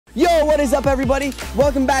Yo, what is up everybody?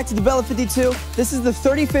 Welcome back to Develop 52. This is the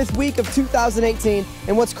 35th week of 2018,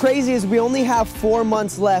 and what's crazy is we only have 4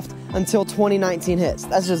 months left until 2019 hits.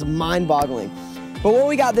 That's just mind-boggling. But what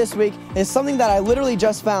we got this week is something that I literally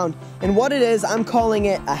just found, and what it is, I'm calling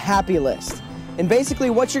it a happy list. And basically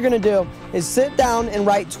what you're gonna do is sit down and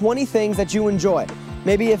write 20 things that you enjoy.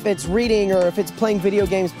 Maybe if it's reading or if it's playing video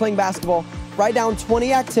games, playing basketball, write down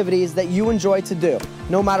 20 activities that you enjoy to do,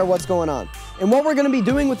 no matter what's going on. And what we're gonna be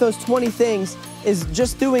doing with those 20 things is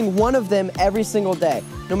just doing one of them every single day,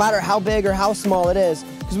 no matter how big or how small it is,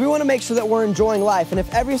 because we wanna make sure that we're enjoying life. And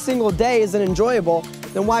if every single day isn't enjoyable,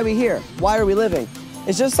 then why are we here? Why are we living?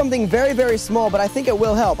 It's just something very, very small, but I think it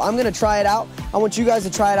will help. I'm gonna try it out. I want you guys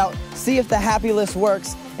to try it out, see if the happy list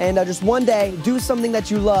works, and just one day, do something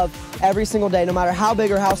that you love every single day, no matter how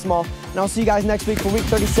big or how small. And I'll see you guys next week for week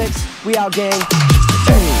 36. We out,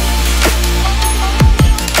 gang.